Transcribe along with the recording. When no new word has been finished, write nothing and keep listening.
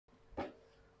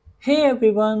Hey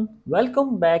everyone,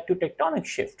 welcome back to Tectonic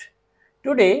Shift.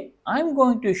 Today, I'm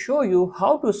going to show you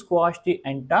how to squash the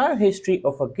entire history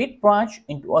of a Git branch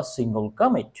into a single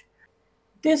commit.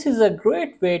 This is a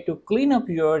great way to clean up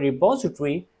your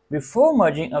repository before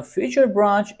merging a future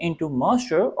branch into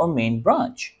master or main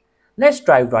branch. Let's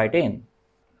dive right in.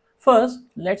 First,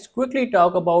 let's quickly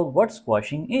talk about what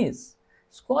squashing is.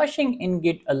 Squashing in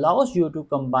Git allows you to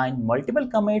combine multiple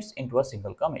commits into a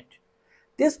single commit.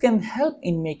 This can help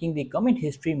in making the commit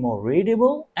history more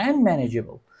readable and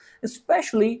manageable.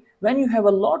 Especially when you have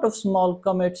a lot of small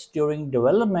commits during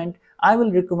development, I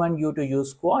will recommend you to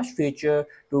use squash feature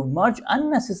to merge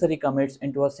unnecessary commits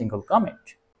into a single commit.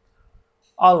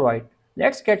 Alright,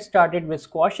 let's get started with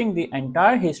squashing the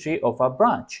entire history of a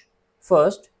branch.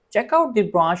 First, check out the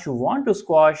branch you want to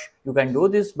squash. You can do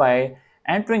this by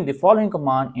entering the following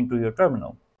command into your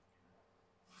terminal.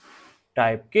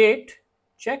 Type git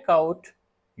checkout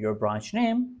your branch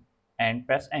name and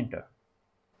press enter.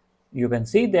 You can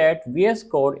see that VS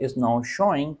Code is now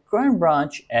showing current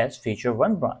branch as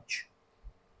feature1 branch.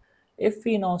 If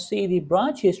we now see the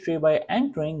branch history by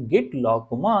entering git log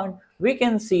command, we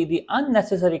can see the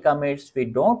unnecessary commits we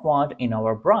don't want in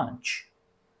our branch.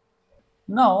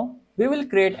 Now we will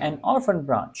create an orphan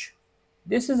branch.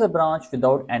 This is a branch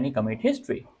without any commit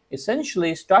history,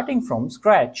 essentially starting from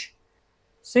scratch.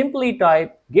 Simply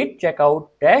type git checkout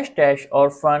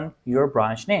 --orphan your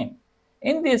branch name.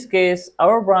 In this case,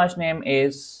 our branch name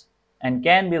is and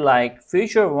can be like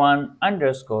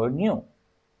future1_new.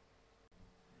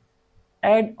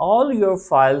 Add all your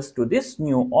files to this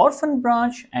new orphan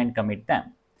branch and commit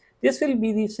them. This will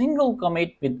be the single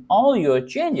commit with all your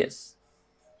changes.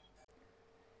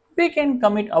 We can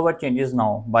commit our changes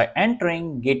now by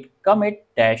entering git commit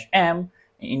 -m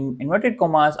in inverted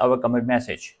commas our commit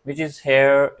message, which is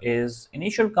here is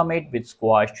initial commit with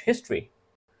squashed history.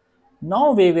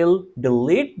 Now we will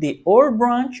delete the old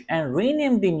branch and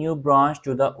rename the new branch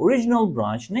to the original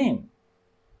branch name.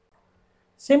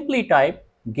 Simply type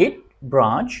git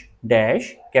branch -D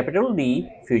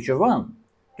future1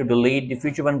 to delete the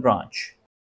future1 branch.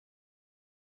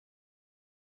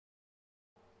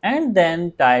 And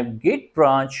then type git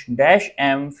branch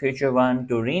 -m future1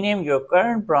 to rename your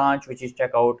current branch, which is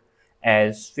checkout,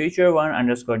 as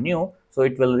future1_new, so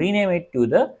it will rename it to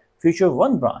the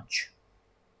future1 branch.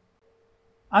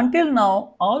 Until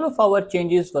now, all of our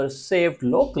changes were saved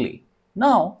locally.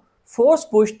 Now, force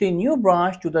push the new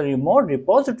branch to the remote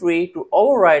repository to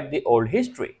override the old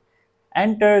history.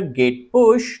 Enter git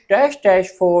push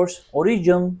 --force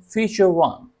origin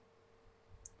feature1.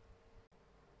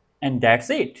 And that's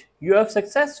it. You have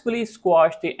successfully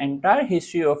squashed the entire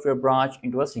history of your branch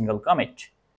into a single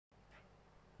commit.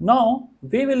 Now,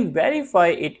 we will verify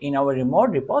it in our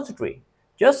remote repository.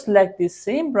 Just select the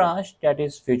same branch, that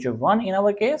is future1 in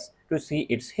our case, to see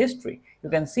its history.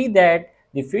 You can see that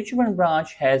the future1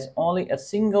 branch has only a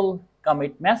single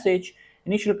commit message,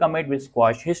 initial commit with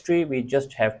squashed history we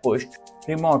just have pushed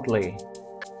remotely.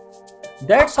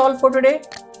 That's all for today.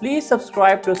 Please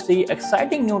subscribe to see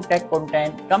exciting new tech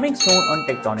content coming soon on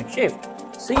Tectonic Shift.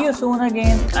 See you soon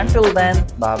again. Until then,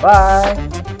 bye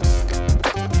bye.